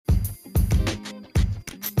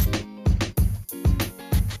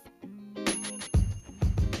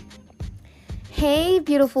Hey,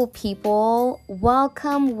 beautiful people.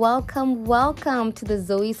 Welcome to the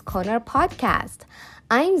Zoe's Corner podcast.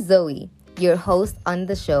 I'm Zoe, your host on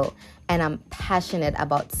the show, and I'm passionate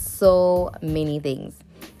about so many things: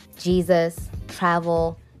 Jesus,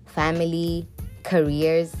 travel, family,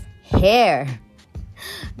 careers, hair.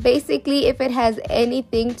 Basically, if it has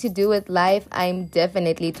anything to do with life, I'm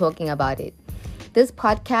definitely talking about it. This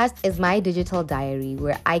podcast is my digital diary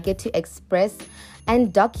where I get to express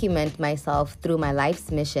and document myself through my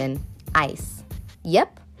life's mission, ICE.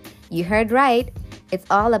 Yep, you heard right. It's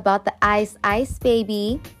all about the ice,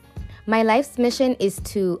 baby. My life's mission is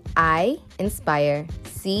to I, inspire,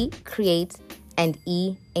 C, create, and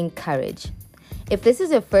E, encourage. If this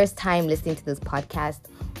is your first time listening to this podcast,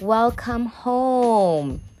 welcome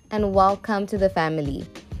home and welcome to the family.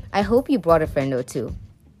 I hope you brought a friend or two.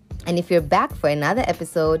 And if you're back for another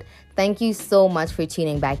episode, thank you so much for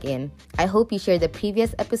tuning back in. I hope you share the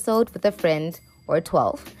previous episode with a friend or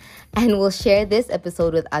 12, and we'll share this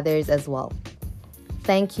episode with others as well.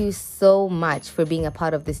 Thank you so much for being a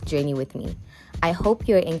part of this journey with me. I hope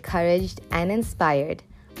you're encouraged and inspired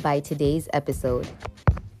by today's episode.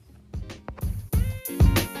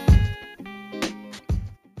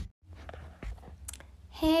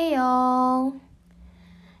 Hey y'all,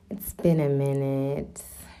 it's been a minute.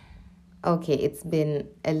 Okay, it's been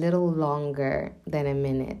a little longer than a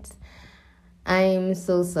minute. I'm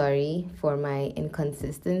so sorry for my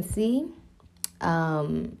inconsistency.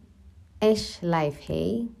 Life,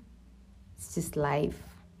 hey? It's just life.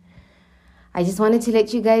 I just wanted to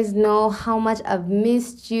let you guys know how much I've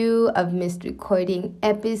missed you. I've missed recording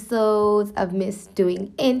episodes. I've missed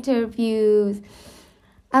doing interviews.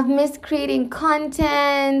 I've missed creating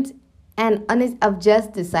content. And honestly, I've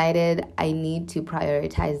just decided I need to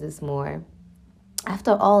prioritize this more.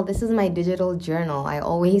 After all, this is my digital journal. I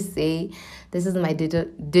always say this is my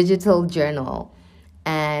digital journal.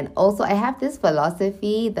 And also, I have this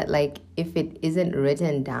philosophy that, if it isn't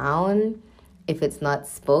written down, if it's not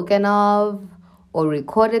spoken of, or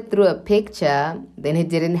recorded through a picture, then it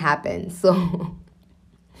didn't happen. So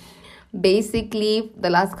basically, the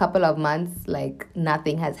last couple of months,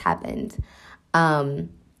 nothing has happened.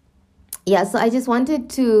 So I just wanted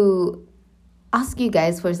to ask you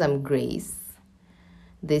guys for some grace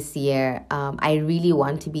this year. I really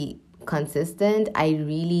want to be consistent. I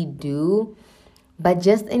really do. But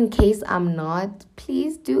just in case I'm not,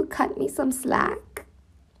 please do cut me some slack.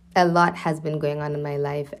 A lot has been going on in my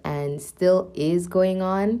life and still is going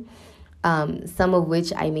on. Some of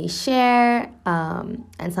which I may share,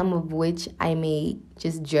 and some of which I may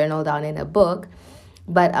just journal down in a book.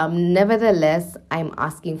 But nevertheless, I'm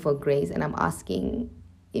asking for grace, and I'm asking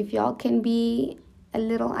if y'all can be a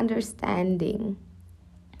little understanding.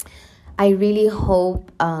 I really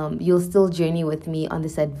hope you'll still journey with me on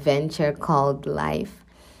this adventure called life,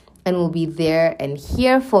 and will be there and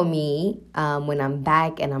here for me when I'm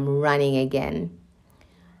back and I'm running again.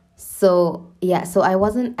 So I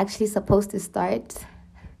wasn't actually supposed to start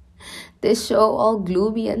this show all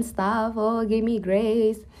gloomy and stuff. Oh, give me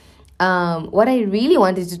grace. What I really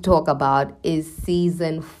wanted to talk about is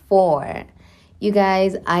season 4. You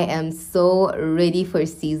guys, I am so ready for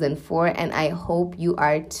season 4, and I hope you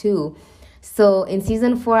are too. So in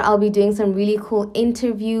season 4, I'll be doing some really cool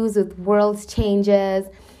interviews with world changers.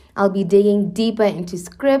 I'll be digging deeper into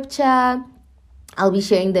scripture. I'll be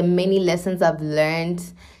sharing the many lessons I've learned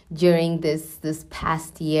during this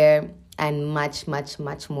past year, and much, much,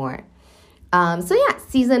 much more.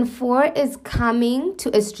 Season 4 is coming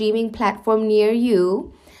to a streaming platform near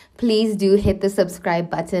you. Please do hit the subscribe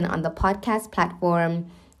button on the podcast platform.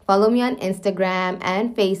 Follow me on Instagram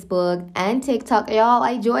and Facebook and TikTok. Y'all,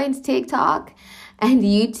 I joined TikTok and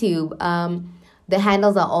YouTube. The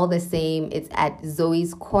handles are all the same. It's at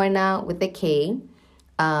Zoe's Corner with a K.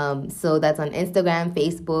 So that's on Instagram,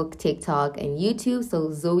 Facebook, TikTok, and YouTube.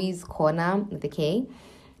 So Zoe's Corner with a K.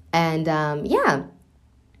 And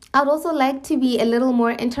I'd also like to be a little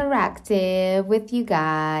more interactive with you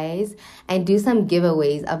guys and do some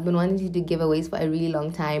giveaways. I've been wanting to do giveaways for a really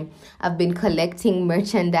long time. I've been collecting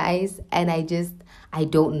merchandise, and I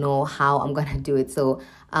don't know how I'm going to do it. So,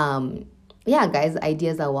 guys,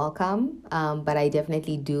 ideas are welcome. But I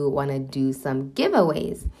definitely do want to do some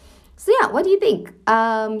giveaways. So, what do you think?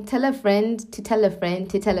 Tell a friend to tell a friend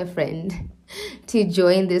to tell a friend to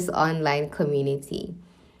join this online community.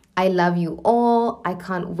 I love you all. I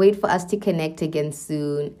can't wait for us to connect again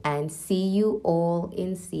soon, and see you all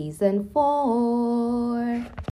in season 4.